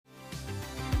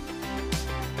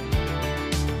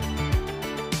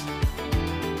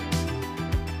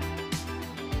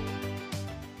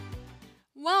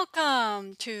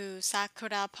to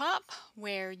Sakura Pop,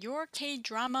 where your K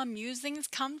drama musings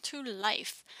come to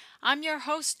life. I'm your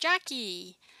host,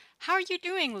 Jackie. How are you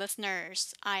doing,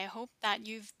 listeners? I hope that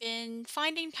you've been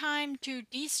finding time to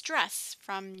de stress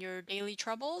from your daily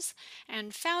troubles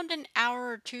and found an hour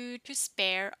or two to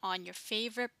spare on your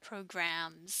favorite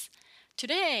programs.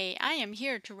 Today, I am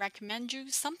here to recommend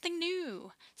you something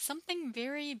new, something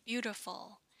very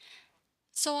beautiful.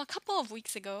 So, a couple of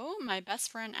weeks ago, my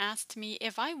best friend asked me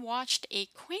if I watched a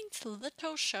quaint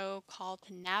little show called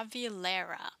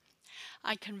Navillera.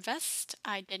 I confessed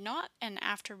I did not, and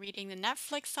after reading the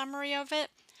Netflix summary of it,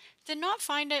 did not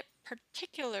find it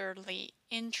particularly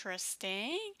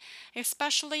interesting,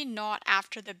 especially not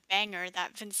after the banger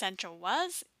that Vincenzo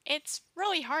was. It's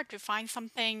really hard to find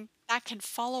something that can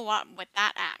follow up with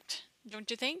that act, don't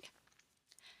you think?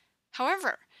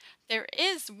 However, there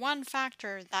is one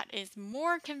factor that is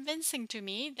more convincing to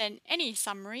me than any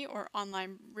summary or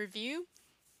online review: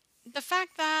 the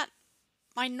fact that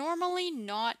my normally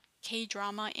not K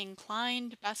drama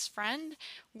inclined best friend,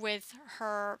 with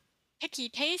her picky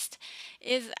taste,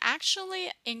 is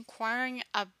actually inquiring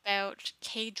about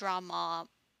K drama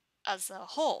as a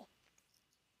whole.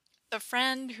 The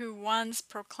friend who once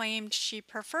proclaimed she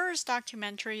prefers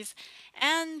documentaries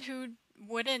and who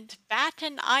wouldn't bat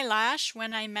an eyelash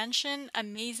when I mention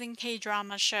amazing K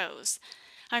drama shows.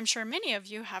 I'm sure many of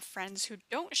you have friends who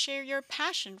don't share your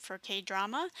passion for K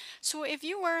drama, so if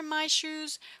you were in my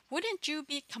shoes, wouldn't you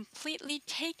be completely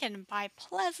taken by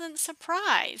pleasant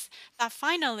surprise that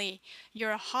finally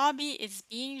your hobby is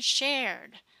being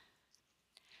shared?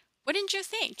 Wouldn't you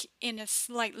think, in a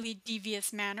slightly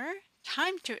devious manner,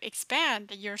 time to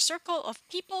expand your circle of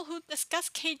people who discuss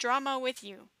K drama with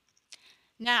you?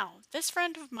 Now, this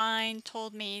friend of mine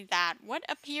told me that what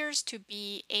appears to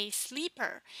be a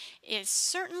sleeper is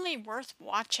certainly worth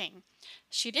watching.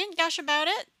 She didn't gush about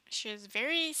it, she is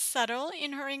very subtle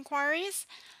in her inquiries,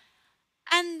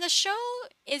 and the show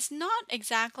is not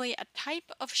exactly a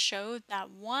type of show that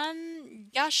one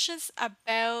gushes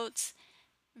about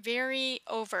very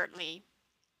overtly,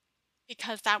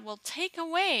 because that will take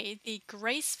away the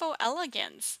graceful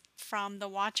elegance from the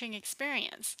watching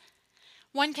experience.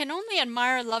 One can only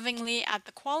admire lovingly at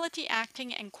the quality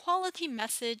acting and quality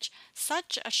message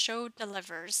such a show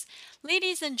delivers.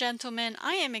 Ladies and gentlemen,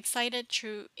 I am excited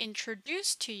to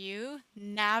introduce to you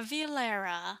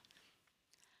Navillera.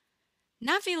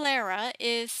 Navillera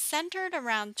is centered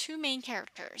around two main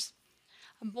characters: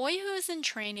 a boy who is in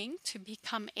training to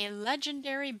become a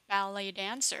legendary ballet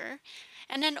dancer,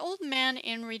 and an old man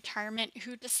in retirement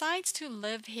who decides to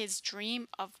live his dream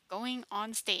of going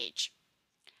on stage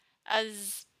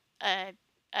as a,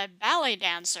 a ballet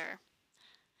dancer.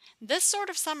 This sort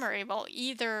of summary will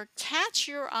either catch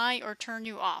your eye or turn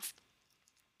you off.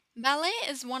 Ballet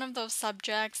is one of those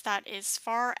subjects that is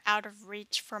far out of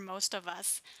reach for most of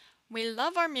us. We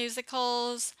love our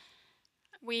musicals,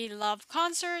 we love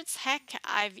concerts. Heck,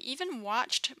 I've even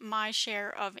watched my share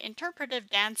of interpretive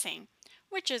dancing,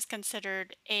 which is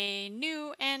considered a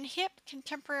new and hip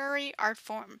contemporary art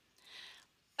form.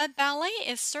 But ballet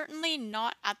is certainly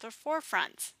not at the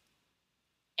forefront.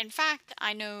 In fact,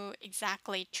 I know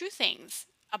exactly two things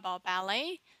about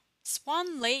ballet: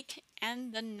 Swan Lake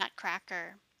and the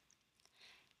Nutcracker.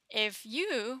 If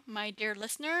you, my dear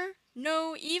listener,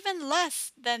 know even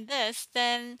less than this,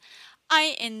 then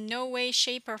I in no way,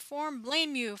 shape, or form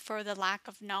blame you for the lack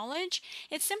of knowledge.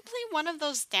 It's simply one of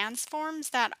those dance forms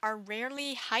that are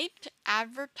rarely hyped,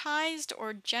 advertised,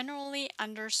 or generally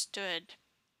understood.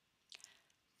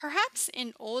 Perhaps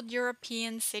in old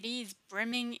European cities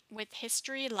brimming with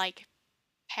history like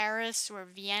Paris or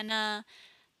Vienna,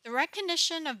 the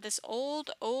recognition of this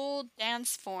old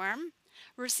dance form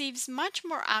receives much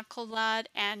more accolade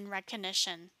and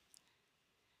recognition.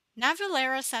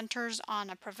 Navillera centers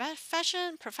on a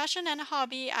profession and a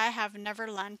hobby I have never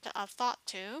lent a thought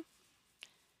to,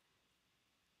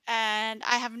 and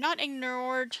I have not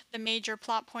ignored the major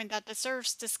plot point that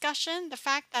deserves discussion: the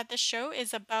fact that the show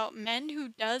is about men who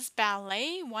does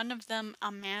ballet, one of them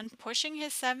a man pushing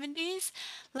his 70s.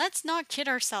 Let's not kid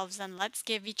ourselves and let's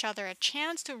give each other a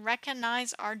chance to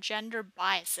recognize our gender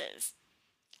biases.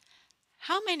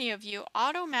 How many of you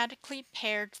automatically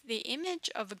paired the image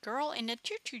of a girl in a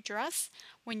tutu dress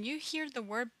when you hear the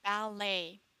word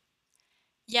ballet?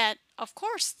 Yet, of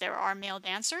course, there are male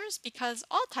dancers, because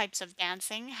all types of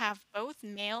dancing have both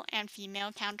male and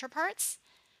female counterparts.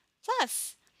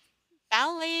 Plus,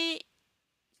 ballet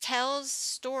tells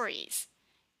stories,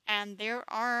 and there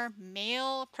are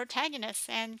male protagonists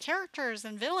and characters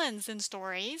and villains in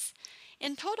stories.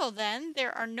 In total, then,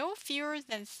 there are no fewer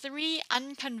than three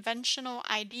unconventional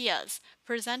ideas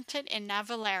presented in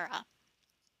Navillera.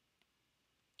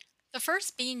 The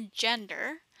first being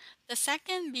gender, the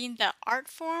second being the art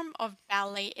form of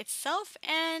ballet itself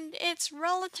and its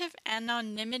relative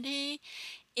anonymity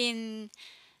in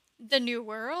the new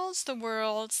worlds, the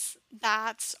worlds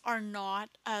that are not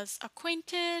as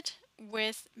acquainted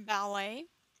with ballet.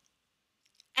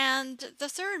 And the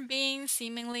third being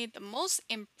seemingly the most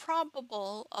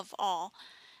improbable of all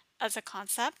as a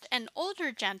concept, an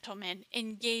older gentleman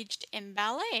engaged in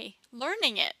ballet,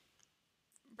 learning it,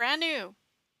 brand new,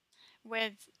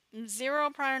 with zero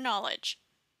prior knowledge.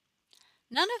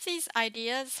 None of these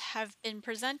ideas have been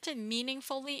presented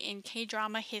meaningfully in K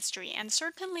drama history, and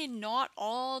certainly not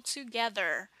all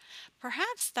together.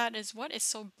 Perhaps that is what is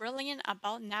so brilliant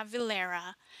about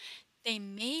Navilera. They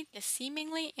made the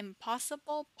seemingly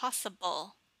impossible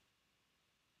possible.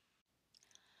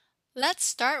 Let's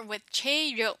start with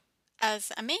Chae-ryo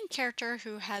as a main character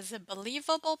who has a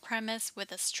believable premise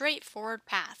with a straightforward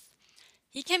path.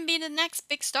 He can be the next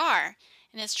big star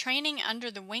and is training under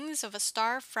the wings of a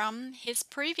star from his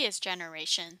previous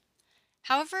generation.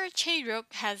 However,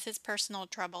 Chae-ryuk has his personal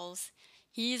troubles.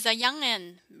 He's a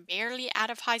youngin, barely out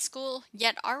of high school,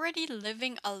 yet already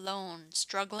living alone,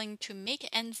 struggling to make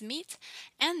ends meet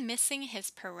and missing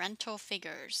his parental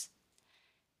figures.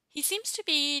 He seems to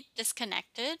be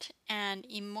disconnected and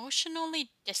emotionally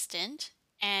distant,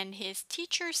 and his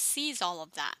teacher sees all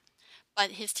of that.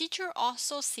 But his teacher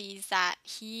also sees that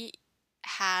he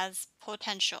has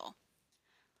potential.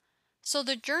 So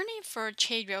the journey for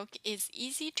Chae-ryuk is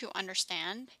easy to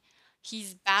understand.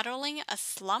 He's battling a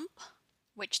slump,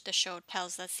 which the show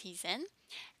tells us he's in,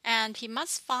 and he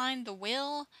must find the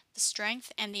will, the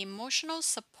strength, and the emotional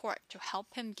support to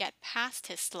help him get past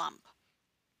his slump.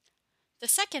 The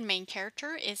second main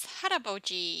character is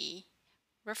Haraboji,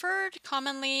 referred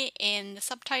commonly in the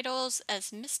subtitles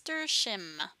as Mr.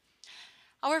 Shim.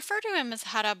 I'll refer to him as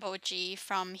Haraboji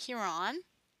from here on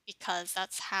because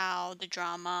that's how the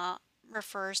drama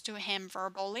refers to him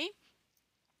verbally.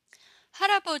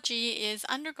 Haraboji is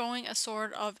undergoing a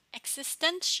sort of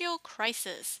existential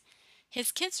crisis.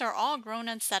 His kids are all grown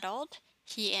and settled.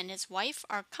 He and his wife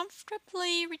are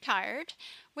comfortably retired,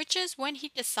 which is when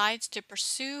he decides to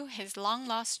pursue his long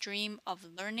lost dream of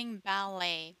learning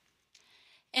ballet.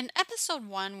 In episode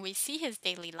 1, we see his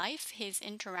daily life, his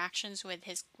interactions with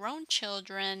his grown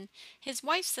children, his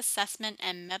wife's assessment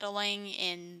and meddling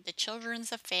in the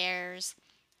children's affairs.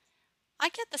 I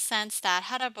get the sense that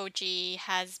Haraboji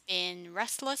has been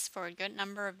restless for a good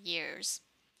number of years,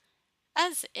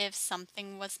 as if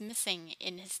something was missing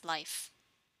in his life.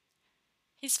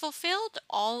 He's fulfilled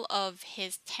all of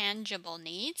his tangible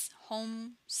needs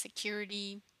home,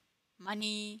 security,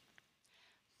 money,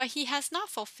 but he has not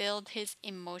fulfilled his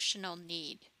emotional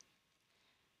need.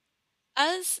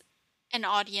 As an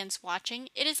audience watching,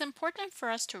 it is important for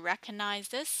us to recognize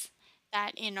this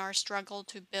that in our struggle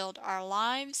to build our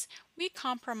lives, we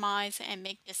compromise and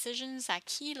make decisions at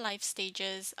key life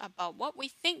stages about what we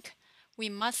think we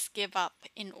must give up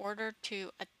in order to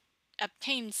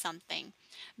obtain something,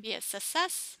 be it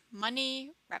success,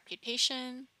 money,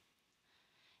 reputation.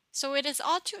 So it is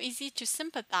all too easy to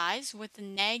sympathize with the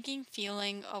nagging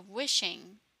feeling of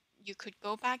wishing you could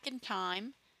go back in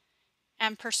time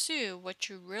and pursue what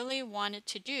you really wanted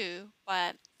to do,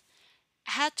 but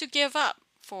had to give up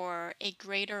for a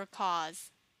greater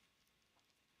cause.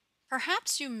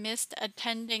 Perhaps you missed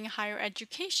attending higher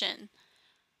education,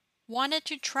 wanted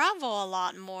to travel a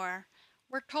lot more,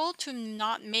 were told to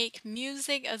not make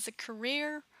music as a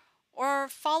career, or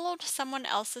followed someone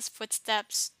else's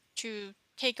footsteps to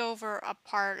take over a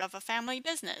part of a family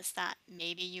business that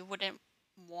maybe you wouldn't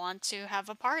want to have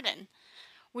a part in.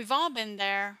 We've all been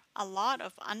there, a lot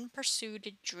of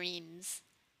unpursued dreams.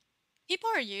 People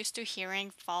are used to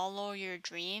hearing follow your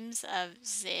dreams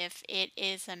as if it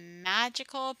is a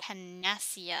magical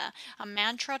panacea, a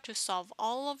mantra to solve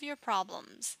all of your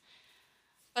problems.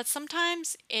 But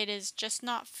sometimes it is just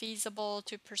not feasible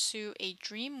to pursue a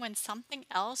dream when something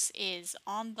else is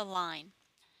on the line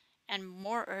and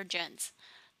more urgent.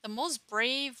 The most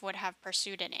brave would have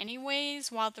pursued it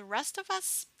anyways, while the rest of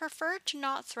us prefer to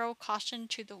not throw caution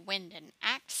to the wind and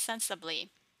act sensibly.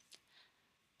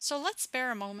 So let's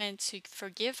spare a moment to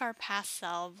forgive our past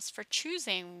selves for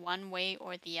choosing one way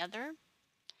or the other.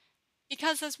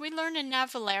 Because as we learn in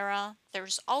Navalera,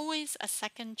 there's always a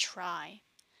second try.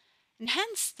 And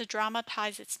hence, the drama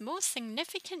ties its most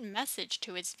significant message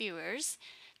to its viewers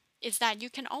is that you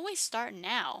can always start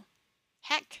now.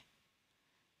 Heck,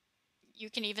 you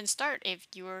can even start if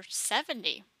you're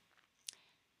 70.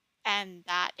 And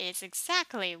that is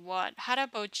exactly what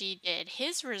Haraboji did.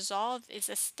 His resolve is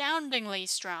astoundingly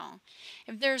strong.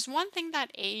 If there's one thing that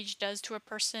age does to a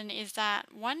person is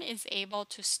that one is able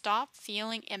to stop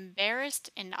feeling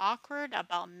embarrassed and awkward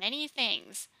about many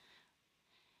things.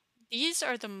 These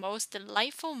are the most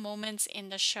delightful moments in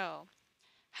the show.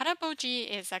 Haraboji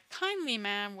is a kindly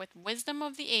man with wisdom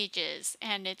of the ages,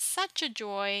 and it's such a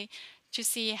joy to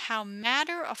see how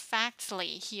matter of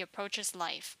factly he approaches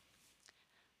life.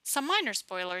 Some minor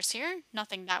spoilers here,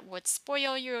 nothing that would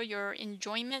spoil your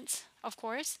enjoyment, of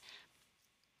course.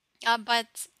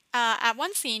 But at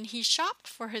one scene, he shopped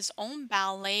for his own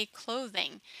ballet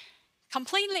clothing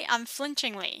completely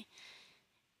unflinchingly,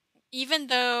 even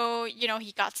though,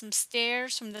 he got some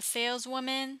stares from the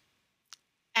saleswoman.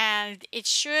 And it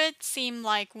should seem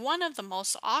like one of the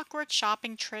most awkward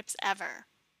shopping trips ever.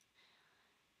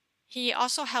 He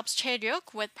also helps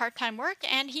Chae-ryuk with part-time work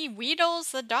and he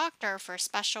wheedles the doctor for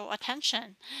special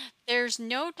attention. There's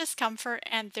no discomfort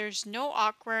and there's no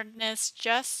awkwardness,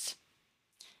 just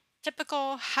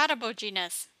typical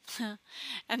Harabojiness.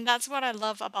 And that's what I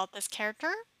love about this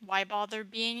character. Why bother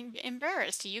being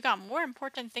embarrassed? You got more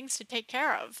important things to take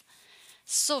care of.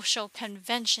 Social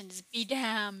conventions be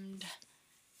damned.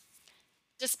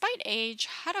 Despite age,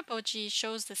 Haraboji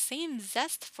shows the same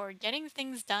zest for getting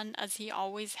things done as he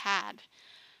always had.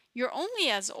 You're only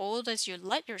as old as you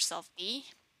let yourself be,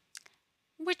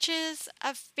 which is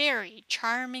a very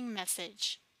charming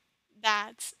message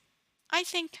that I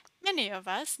think many of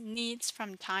us needs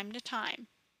from time to time.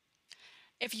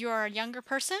 If you are a younger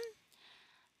person,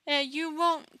 you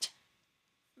won't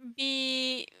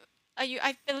be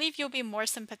I believe you'll be more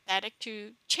sympathetic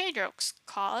to Chaedrok's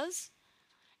cause.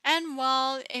 And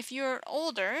while if you're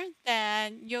older,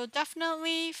 then you'll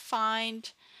definitely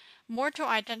find more to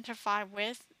identify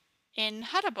with in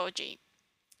Haraboji.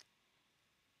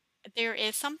 There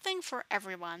is something for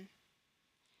everyone.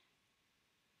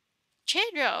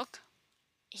 Chaedrok,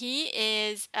 he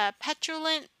is a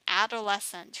petulant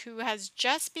adolescent who has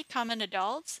just become an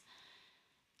adult,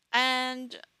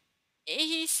 and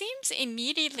he seems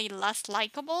immediately less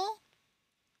likable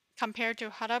compared to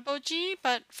Haraboji,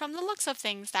 but from the looks of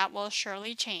things, that will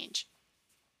surely change.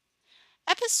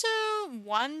 Episode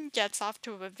 1 gets off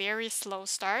to a very slow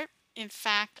start. In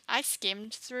fact, I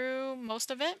skimmed through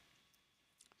most of it,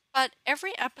 but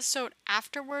every episode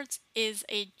afterwards is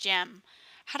a gem.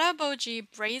 Haraboji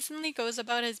brazenly goes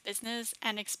about his business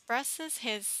and expresses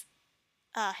his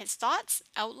thoughts,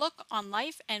 outlook on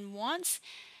life, and wants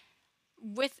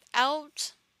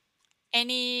without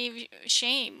any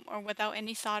shame or without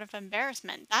any thought of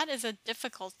embarrassment. That is a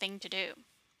difficult thing to do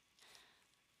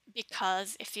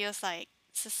because it feels like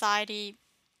society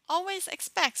always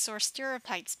expects or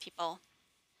stereotypes people.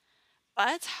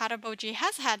 But Haraboji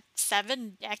has had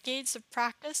 7 decades of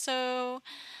practice, so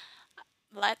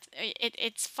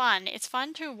it's fun. It's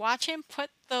fun to watch him put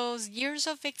those years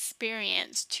of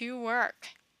experience to work.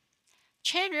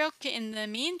 Chae-ryuk, in the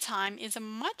meantime, is a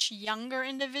much younger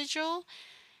individual,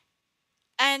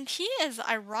 and he is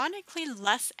ironically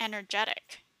less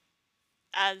energetic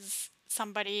as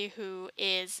somebody who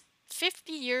is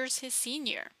 50 years his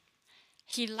senior.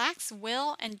 He lacks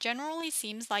will and generally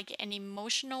seems like an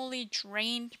emotionally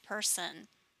drained person.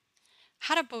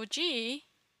 Haraboji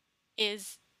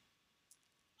is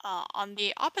on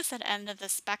the opposite end of the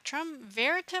spectrum,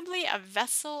 veritably a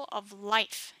vessel of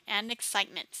life and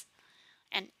excitement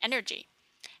and energy.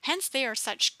 Hence, they are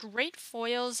such great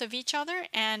foils of each other,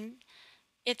 and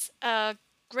it's a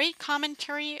great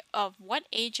commentary of what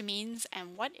age means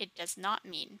and what it does not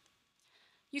mean.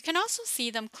 You can also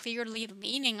see them clearly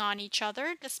leaning on each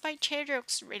other despite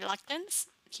Chae-ryuk's reluctance.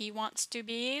 He wants to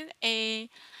be a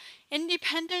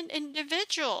independent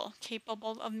individual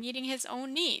capable of meeting his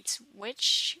own needs,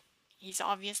 which he's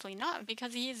obviously not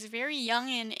because he is very young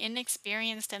and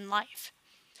inexperienced in life.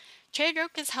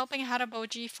 Chae-ryuk is helping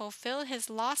Haraboji fulfill his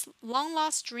long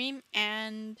lost dream,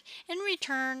 and in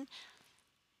return,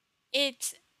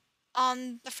 it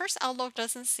on the first outlook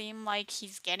doesn't seem like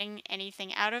he's getting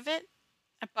anything out of it,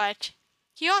 but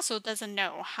he also doesn't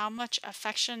know how much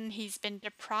affection he's been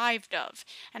deprived of,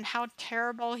 and how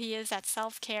terrible he is at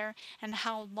self care, and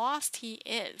how lost he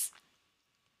is.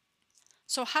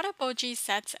 So Haraboji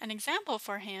sets an example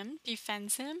for him,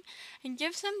 defends him, and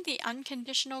gives him the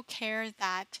unconditional care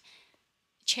that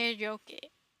Chae-ryuk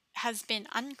has been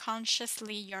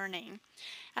unconsciously yearning.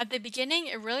 At the beginning,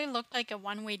 it really looked like a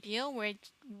one-way deal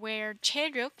where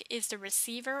Chae-ryuk is the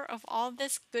receiver of all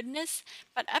this goodness,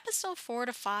 but episode 4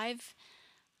 to 5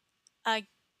 uh,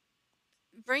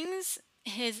 brings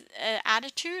his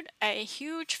attitude a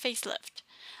huge facelift.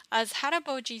 as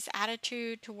Haraboji's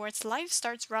attitude towards life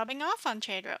starts rubbing off on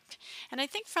Chaedruk. And I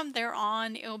think from there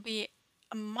on, it'll be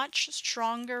a much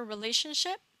stronger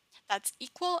relationship that's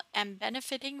equal and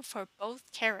benefiting for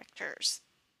both characters.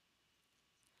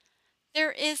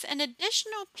 There is an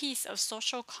additional piece of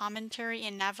social commentary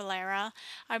in Navalera.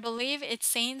 I believe it's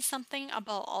saying something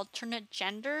about alternate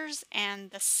genders and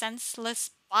the senseless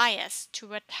bias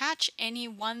to attach any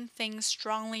one thing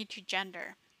strongly to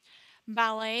gender.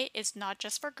 Ballet is not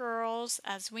just for girls,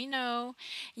 as we know.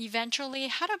 Eventually,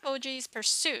 Haraboji's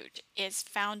pursuit is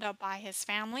found out by his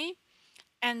family,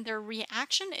 and their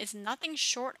reaction is nothing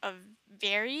short of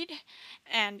varied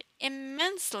and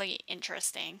immensely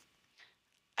interesting.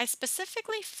 I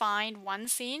specifically find one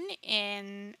scene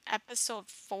in episode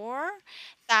 4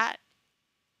 that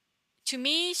to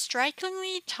me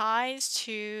strikingly ties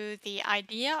to the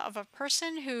idea of a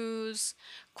person who's,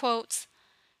 quote,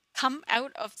 come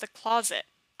out of the closet,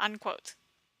 unquote.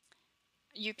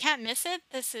 You can't miss it.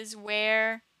 This is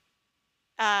where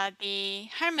the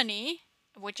Harmony,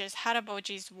 which is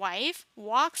Haraboji's wife,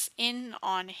 walks in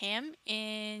on him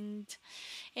in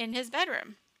his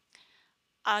bedroom.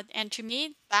 And to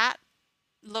me, that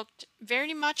looked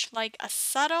very much like a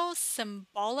subtle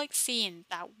symbolic scene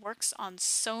that works on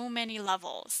so many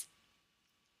levels.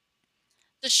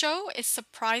 The show is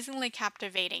surprisingly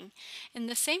captivating in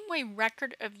the same way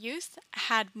Record of Youth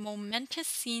had momentous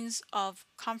scenes of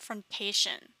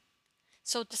confrontation.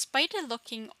 So, despite it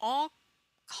looking all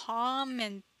calm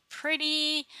and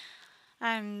pretty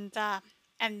and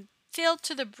filled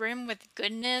to the brim with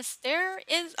goodness, there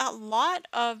is a lot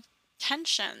of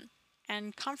tension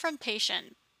and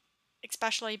confrontation,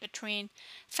 especially between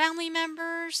family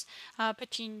members,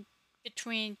 between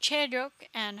Chaedruk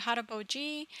and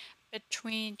Haraboji,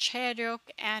 between Chaedruk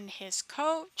and his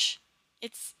coach.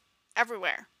 It's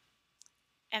everywhere.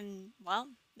 And well,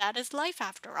 that is life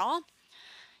after all.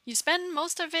 You spend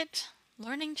most of it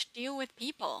learning to deal with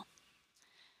people.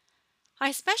 I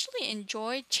especially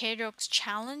enjoyed Chaedruk's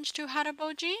challenge to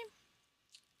Haraboji,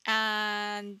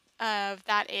 and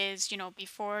that is,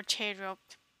 before Chaedruk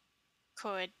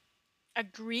could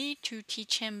agree to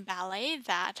teach him ballet,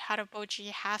 that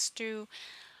Haraboji has to,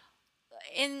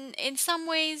 in some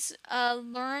ways,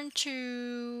 learn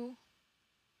to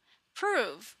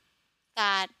prove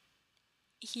that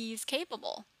he's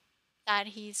capable, that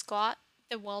he's got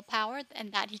the willpower,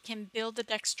 and that he can build the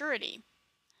dexterity.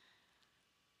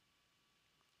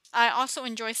 I also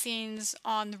enjoy scenes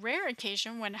on the rare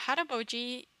occasion when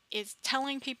Haraboji is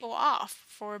telling people off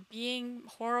for being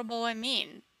horrible and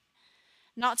mean.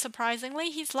 Not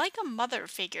surprisingly, he's like a mother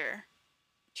figure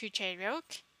to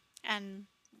Chaeryeok, and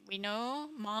we know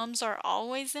moms are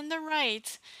always in the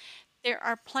right. There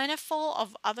are plentiful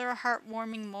of other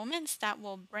heartwarming moments that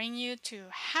will bring you to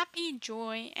happy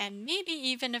joy and maybe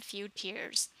even a few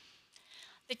tears.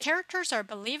 The characters are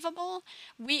believable,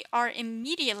 we are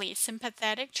immediately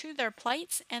sympathetic to their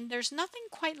plights, and there's nothing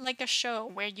quite like a show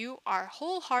where you are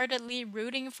wholeheartedly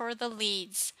rooting for the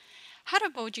leads.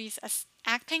 Haraboji's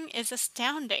acting is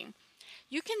astounding.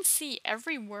 You can see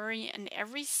every worry and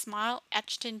every smile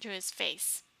etched into his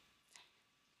face.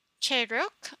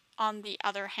 Cheruk, on the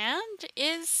other hand,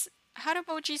 is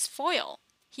Haraboji's foil.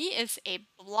 He is a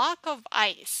block of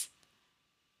ice,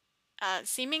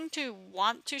 seeming to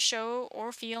want to show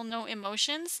or feel no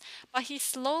emotions, but he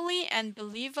slowly and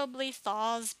believably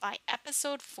thaws by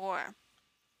episode 4.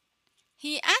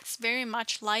 He acts very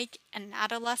much like an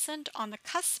adolescent on the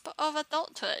cusp of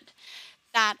adulthood,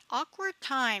 that awkward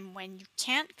time when you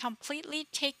can't completely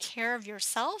take care of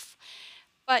yourself,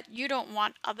 but you don't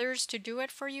want others to do it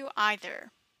for you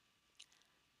either.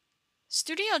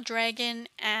 Studio Dragon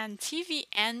and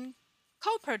TVN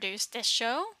co produced this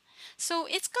show, so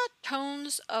it's got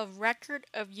tones of Record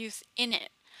of Youth in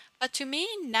it. But to me,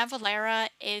 Navalera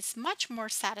is much more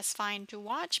satisfying to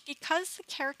watch because the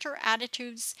character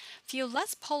attitudes feel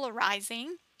less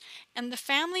polarizing and the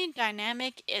family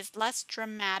dynamic is less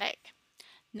dramatic.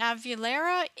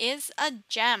 Navilera is a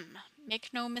gem, make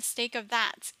no mistake of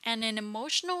that, and an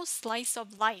emotional slice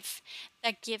of life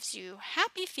that gives you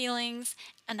happy feelings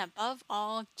and above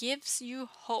all gives you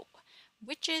hope,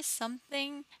 which is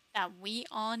something that we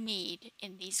all need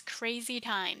in these crazy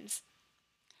times.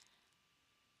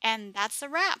 And that's a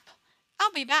wrap.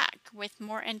 I'll be back with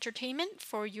more entertainment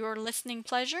for your listening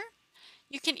pleasure.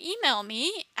 You can email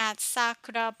me at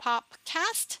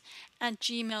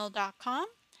sakurapopcast@gmail.com.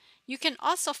 You can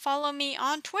also follow me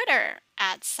on Twitter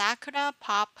at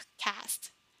SakuraPopcast.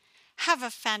 Have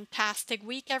a fantastic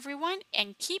week, everyone,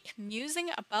 and keep musing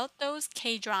about those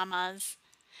K dramas.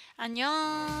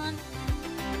 안녕!